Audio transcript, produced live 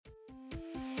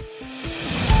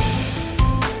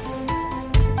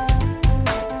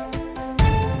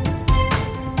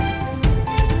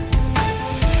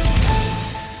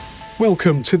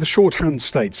Welcome to the Shorthand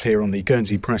States here on the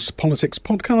Guernsey Press Politics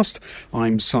Podcast.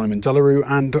 I'm Simon Delarue,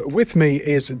 and with me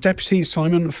is Deputy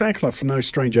Simon Fairclough, no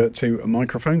stranger to a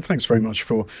microphone. Thanks very much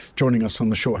for joining us on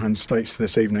the Shorthand States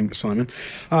this evening, Simon.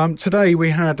 Today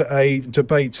we had a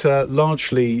debate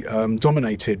largely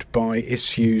dominated by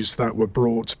issues that were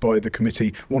brought by the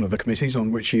committee, one of the committees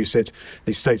on which you sit,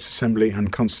 the States Assembly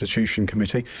and Constitution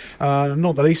Committee,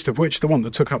 not the least of which, the one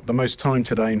that took up the most time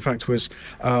today, in fact, was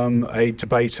a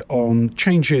debate on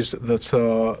changes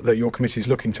that your committee is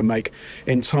looking to make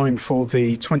in time for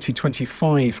the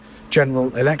 2025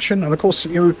 general election. And of course,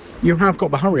 you have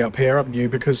got the hurry up here, haven't you?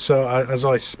 Because as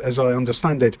I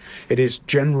understand it, it is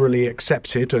generally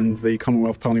accepted, and the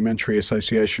Commonwealth Parliamentary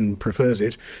Association prefers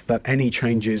it, that any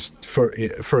changes for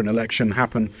an election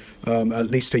happen at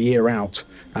least a year out,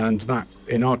 and that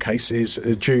in our case is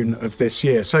June of this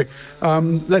year. So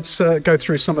let's go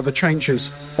through some of the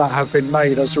changes that have been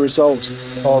made as a result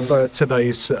of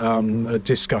today's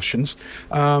discussions.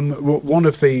 One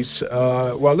of these,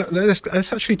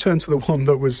 let's actually turn to the one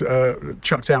that was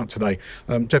chucked out today.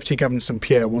 Deputy Gavin St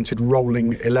Pierre wanted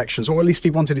rolling elections, or at least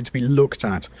he wanted it to be looked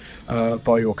at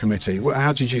by your committee.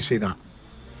 How did you see that?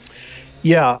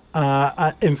 Yeah,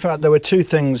 in fact, there were two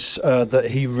things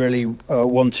that he really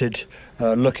wanted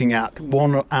looking at.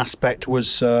 One aspect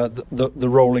was the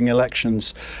rolling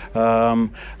elections,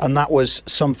 and that was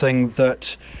something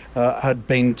that had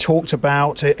been talked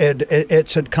about.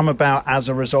 It had come about as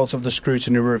a result of the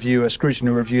scrutiny review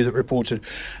that reported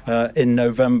in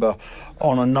November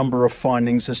on a number of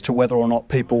findings as to whether or not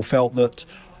people felt that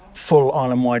full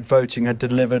island-wide voting had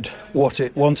delivered what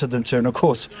it wanted them to. And of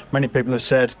course, many people have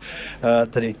said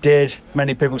that it did.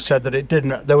 Many people said that it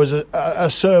didn't. There was a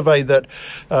survey that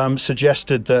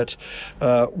suggested that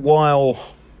while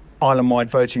island-wide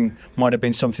voting might have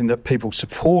been something that people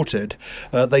supported,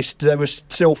 they were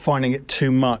still finding it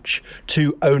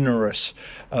too onerous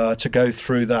to go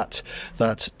through that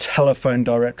telephone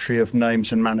directory of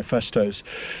names and manifestos.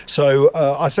 So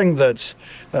I think that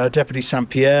Deputy St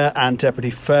Pierre and Deputy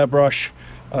Fairbrush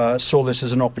saw this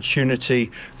as an opportunity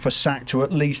for SAC to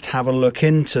at least have a look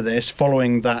into this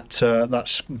following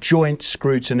that joint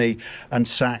scrutiny and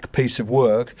SAC piece of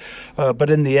work. But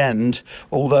in the end,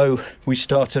 although we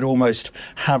started almost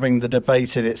having the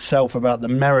debate in itself about the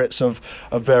merits of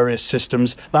various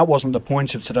systems, that wasn't the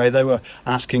point of today. They were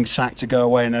asking SAC to go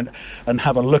away and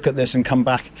have a look at this and come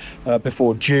back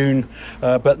before June.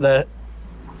 But there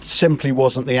simply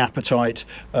wasn't the appetite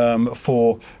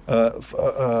for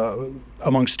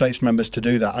among states members to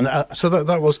do that, and so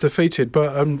that was defeated.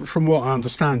 But from what I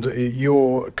understand,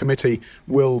 your committee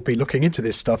will be looking into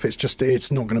this stuff.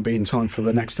 It's not going to be in time for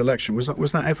the next election. Was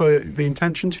that ever the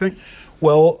intention, do you think?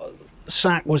 Well,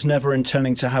 SAC was never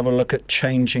intending to have a look at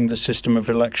changing the system of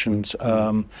elections.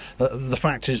 The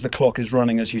fact is the clock is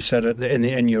running, as you said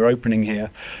in your opening here,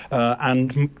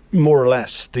 and more or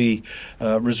less the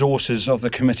resources of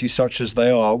the committee, such as they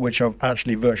are, which are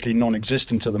actually virtually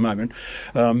non-existent at the moment,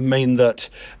 mean that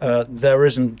there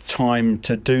isn't time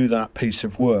to do that piece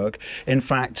of work. In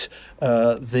fact,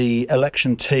 the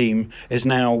election team is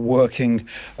now working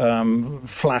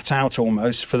flat out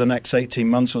almost for the next 18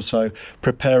 months or so,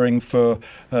 preparing for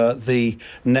the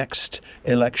next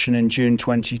election in June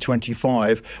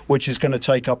 2025, which is going to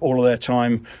take up all of their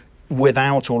time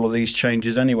without all of these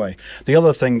changes anyway. The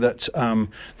other thing that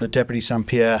the Deputy St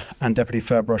Pierre and Deputy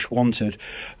Fairbrush wanted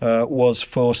was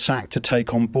for SAC to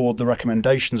take on board the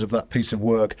recommendations of that piece of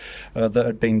work that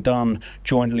had been done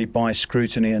jointly by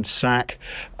Scrutiny and SAC.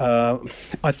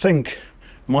 I think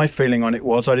my feeling on it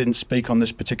was, I didn't speak on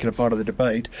this particular part of the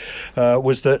debate,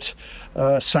 was that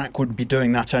SAC would be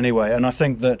doing that anyway. And I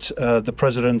think that the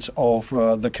president of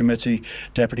the committee,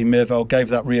 Deputy Mirvell, gave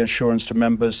that reassurance to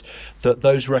members that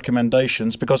those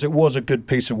recommendations, because it was a good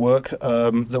piece of work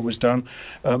that was done,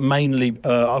 mainly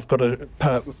I've got to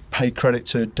pay credit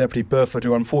to Deputy Burford,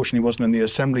 who unfortunately wasn't in the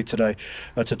Assembly today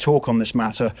to talk on this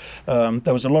matter.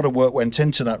 There was a lot of work went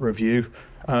into that review.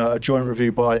 A joint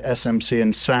review by SMC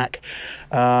and SAC,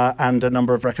 and a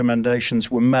number of recommendations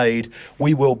were made.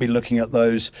 We will be looking at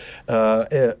those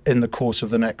in the course of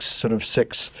the next sort of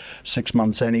six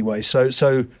months anyway.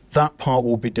 So that part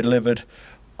will be delivered.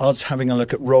 Us having a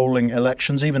look at rolling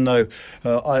elections, even though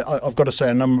I've got to say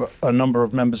a number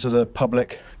of members of the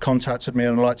public contacted me,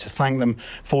 and I'd like to thank them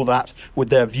for that, with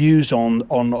their views on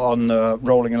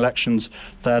rolling elections.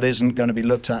 That isn't going to be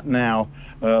looked at now.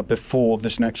 before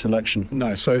this next election.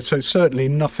 No, so certainly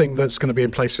nothing that's going to be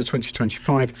in place for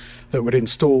 2025 that would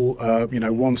install,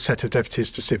 one set of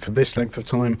deputies to sit for this length of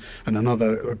time and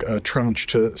another tranche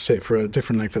to sit for a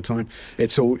different length of time.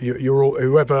 It's all you're all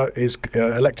whoever is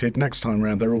elected next time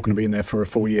round. They're all going to be in there for a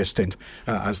 4-year stint,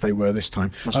 as they were this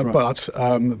time. Right. But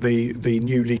the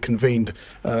newly convened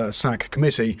SAC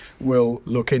committee will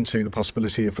look into the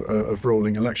possibility of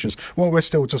rolling elections. Well, we're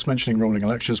still just mentioning rolling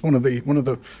elections. One of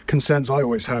the concerns I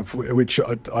always have, which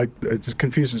it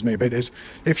confuses me a bit, is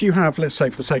if you have, let's say,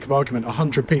 for the sake of argument,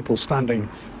 100 people standing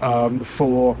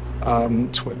for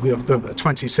the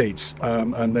 20 seats,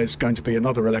 and there's going to be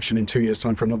another election in 2 years'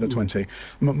 time for another 20.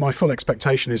 My full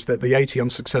expectation is that the 80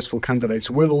 unsuccessful candidates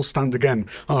will all stand again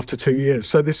after 2 years.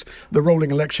 So the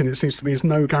rolling election, it seems to me, is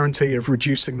no guarantee of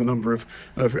reducing the number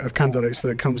of candidates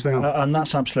that comes down. And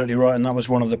that's absolutely right, and that was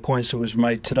one of the points that was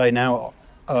made today. Now,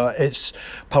 it's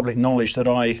public knowledge that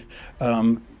I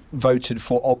voted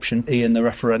for option E in the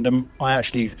referendum. I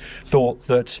actually thought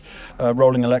that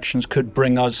rolling elections could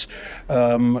bring us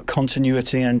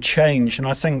continuity and change, and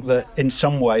I think that in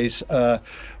some ways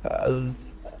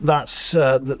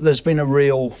there's been a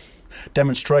real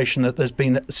demonstration that there's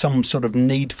been some sort of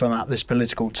need for that this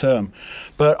political term.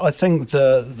 But I think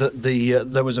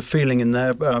there was a feeling in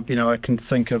there, I can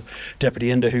think of Deputy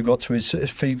Inder, who got to his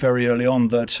feet very early on,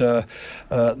 that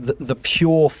the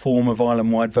pure form of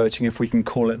island-wide voting, if we can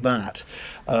call it that,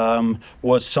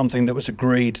 was something that was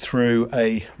agreed through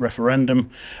a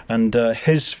referendum, and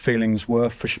his feelings were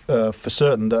for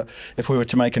certain that if we were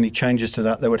to make any changes to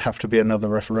that, there would have to be another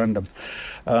referendum.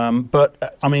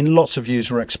 But I mean, lots of views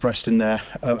were expressed in there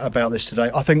about this today.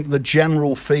 I think the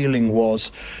general feeling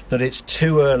was that it's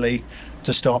too early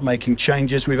to start making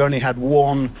changes. We've only had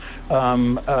one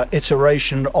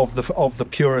iteration of the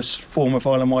purest form of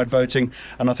island-wide voting,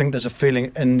 and I think there's a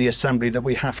feeling in the Assembly that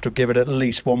we have to give it at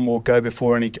least one more go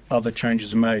before any other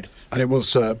changes are made. And it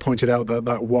was pointed out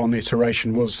that one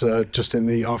iteration was just in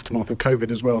the aftermath of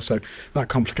COVID as well, so that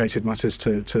complicated matters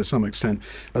to some extent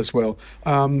as well.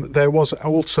 There was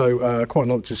also quite a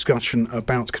lot of discussion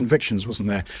about convictions, wasn't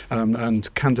there,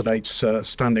 and candidates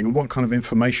standing and what kind of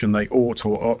information they ought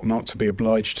or ought not to be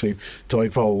obliged to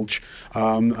divulge,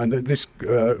 and this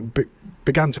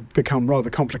began to become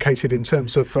rather complicated in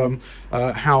terms of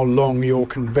how long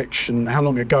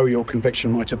ago your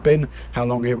conviction might have been, how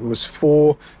long it was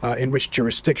for, in which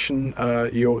jurisdiction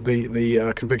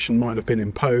the conviction might have been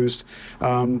imposed.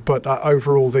 But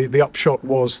overall, the upshot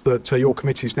was that your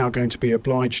committee is now going to be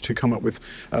obliged to come up with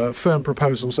firm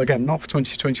proposals, again, not for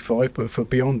 2025, but for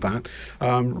beyond that.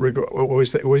 Or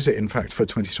is it in fact for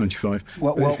 2025?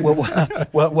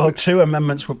 Well, two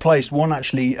amendments were placed. One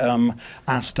actually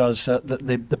asked us,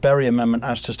 the Berry Amendment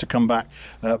asked us to come back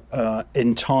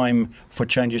in time for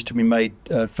changes to be made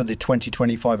for the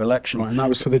 2025 election. Right, and that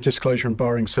was for the Disclosure and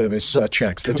Barring Service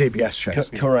checks, the DBS checks.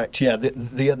 Correct, yeah.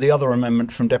 The other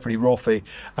amendment from Deputy Rolfe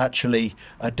actually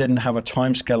didn't have a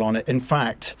timescale on it. In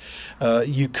fact,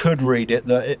 you could read it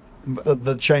that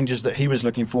the changes that he was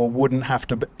looking for wouldn't have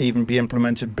to even be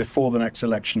implemented before the next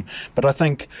election. But I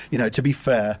think, to be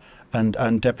fair,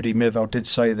 and Deputy Mirvell did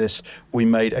say this, we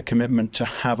made a commitment to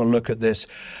have a look at this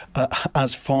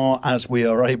as far as we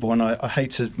are able. And I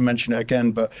hate to mention it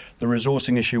again, but the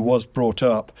resourcing issue was brought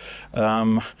up.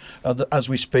 As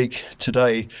we speak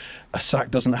today,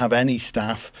 SAC doesn't have any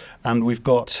staff, and we've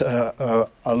got a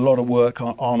lot of work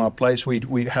on our plates.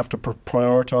 We have to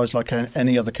prioritise like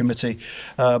any other committee,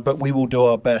 but we will do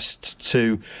our best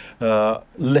to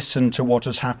listen to what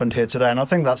has happened here today. And I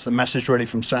think that's the message really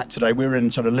from SAC today. We're in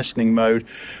sort of listening mode.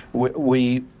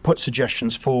 We put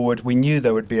suggestions forward. We knew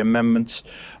there would be amendments.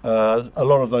 A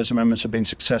lot of those amendments have been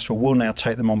successful. We'll now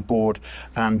take them on board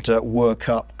and work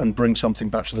up and bring something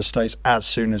back to the States as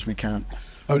soon as we can.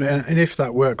 And if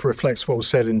that work reflects what was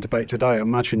said in debate today, I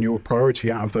imagine your priority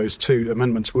out of those two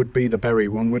amendments would be the Berry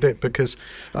one, would it? Because,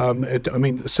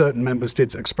 certain members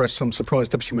did express some surprise.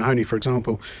 Deputy Mahoney, for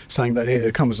example, saying that it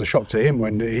had come as a shock to him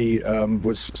when he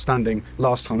was standing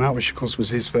last time out, which of course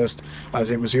was his first,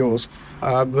 as it was yours,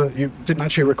 that you didn't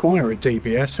actually require a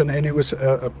DBS. And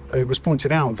it was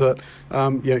pointed out that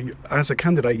as a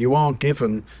candidate, you are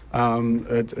given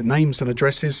names and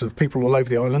addresses of people all over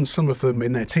the island, some of them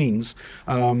in their teens,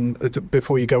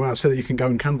 before you go out, so that you can go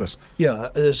and canvass. Yeah,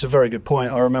 it's a very good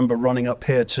point. I remember running up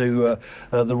here to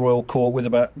the Royal Court with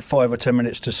about 5 or 10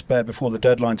 minutes to spare before the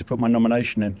deadline to put my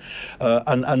nomination in,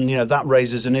 and that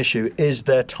raises an issue. Is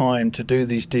there time to do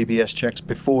these DBS checks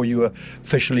before you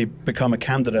officially become a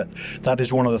candidate? That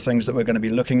is one of the things that we're going to be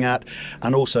looking at,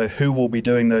 and also who will be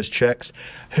doing those checks,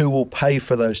 who will pay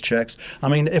for those checks. I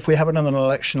mean, if we have another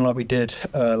election like we did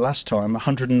last time,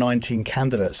 119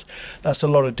 candidates, that's a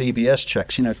lot of DBS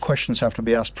checks. Questions have to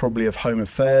be asked probably of Home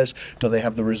Affairs. Do they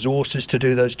have the resources to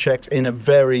do those checks in a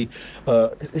very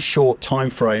short time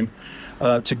frame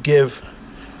to give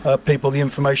people the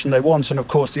information they want? And of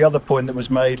course, the other point that was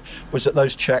made was that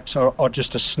those checks are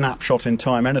just a snapshot in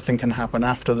time. Anything can happen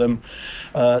after them.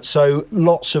 So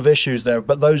lots of issues there,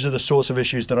 but those are the sorts of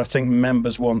issues that I think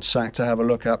members want SAC to have a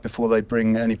look at before they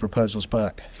bring any proposals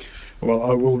back. Well,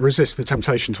 I will resist the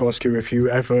temptation to ask you if you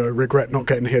ever regret not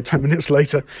getting here 10 minutes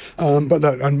later. But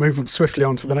no, and move swiftly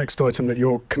on to the next item that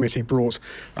your committee brought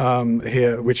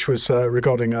here, which was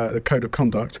regarding the Code of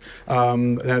Conduct.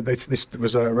 This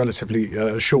was a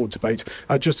relatively short debate.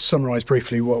 Just to summarise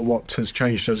briefly what has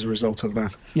changed as a result of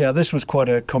that. Yeah, this was quite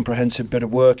a comprehensive bit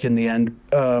of work in the end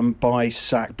by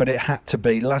SAC, but it had to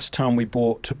be. Last time we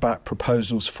brought back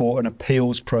proposals for an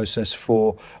appeals process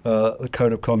for the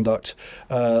Code of Conduct.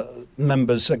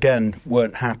 Members again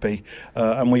weren't happy,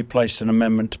 and we placed an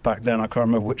amendment back then, I can't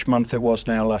remember which month it was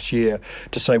now, last year,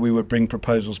 to say we would bring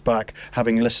proposals back,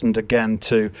 having listened again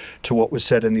to what was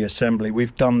said in the Assembly.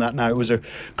 We've done that now. It was a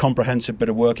comprehensive bit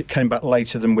of work. It came back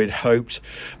later than we'd hoped,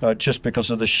 just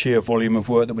because of the sheer volume of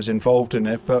work that was involved in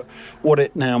it. But what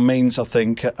it now means, I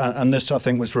think, and this I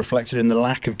think was reflected in the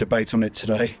lack of debate on it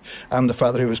today, and the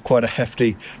fact that it was quite a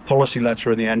hefty policy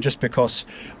letter in the end, just because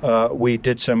we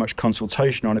did so much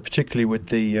consultation on it, particularly with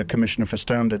the Commissioner for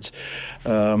Standards,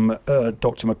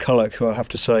 Dr. McCulloch, who I have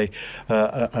to say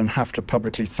and have to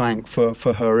publicly thank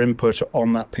for her input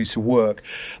on that piece of work,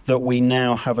 that we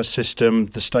now have a system,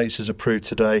 the States has approved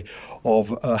today,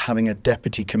 of having a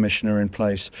deputy commissioner in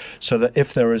place, so that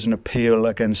if there is an appeal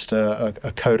against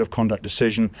a Code of Conduct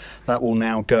decision, that will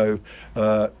now go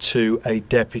to a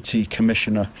deputy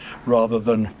commissioner rather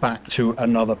than back to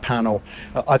another panel.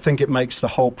 I think it makes the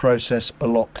whole process a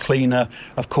lot cleaner.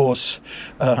 Of course,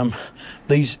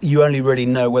 you only really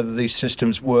know whether these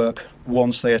systems work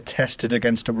once they are tested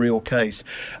against a real case,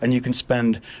 and you can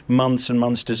spend months and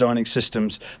months designing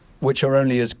systems which are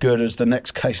only as good as the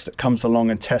next case that comes along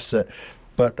and tests it.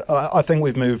 But I think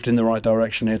we've moved in the right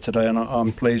direction here today, and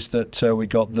I'm pleased that we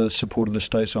got the support of the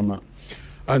States on that.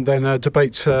 And then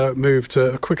debate moved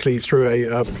quickly through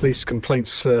a Police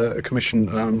Complaints Commission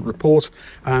report,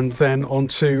 and then on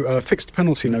to fixed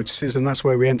penalty notices, and that's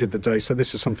where we ended the day. So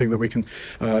this is something that we can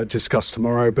discuss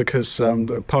tomorrow, because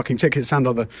parking tickets and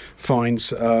other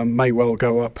fines may well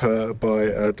go up by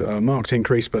a marked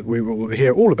increase, but we will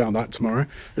hear all about that tomorrow.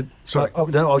 Sorry.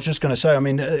 No, I was just going to say, I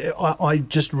mean, I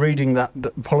just reading that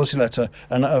policy letter,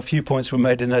 and a few points were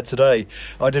made in there today,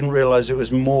 I didn't realise it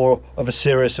was more of a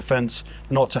serious offence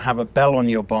not to have a bell on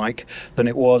your bike than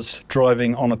it was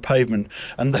driving on a pavement.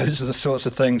 And those are the sorts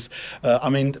of things, I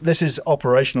mean, this is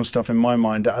operational stuff in my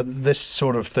mind. This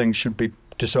sort of thing should be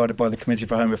decided by the Committee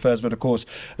for Home Affairs, but of course,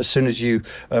 as soon as you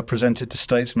present it to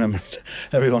States members,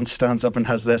 everyone stands up and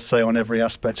has their say on every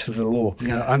aspect of the law.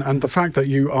 Yeah, and the fact that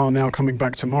you are now coming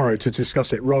back tomorrow to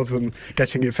discuss it rather than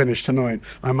getting it finished tonight,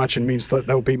 I imagine means that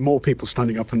there'll be more people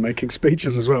standing up and making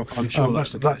speeches as well. I'm sure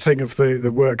that thing of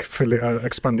the work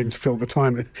expanding to fill the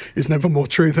time is never more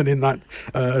true than in that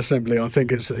Assembly. I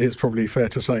think it's probably fair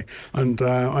to say, and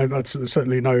that's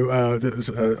certainly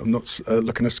I'm not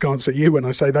looking askance at you when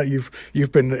I say that.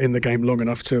 You've been in the game long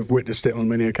enough to have witnessed it on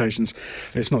many occasions.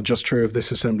 It's not just true of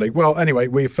this Assembly. Well, anyway,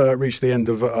 we've reached the end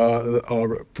of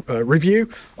our review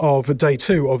of day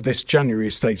 2 of this January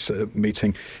States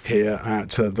meeting here at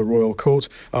the Royal Court.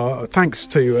 Thanks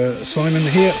to Simon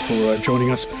here for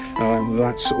joining us.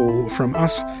 That's all from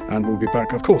us, and we'll be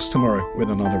back, of course, tomorrow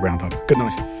with another roundup. Good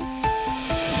night.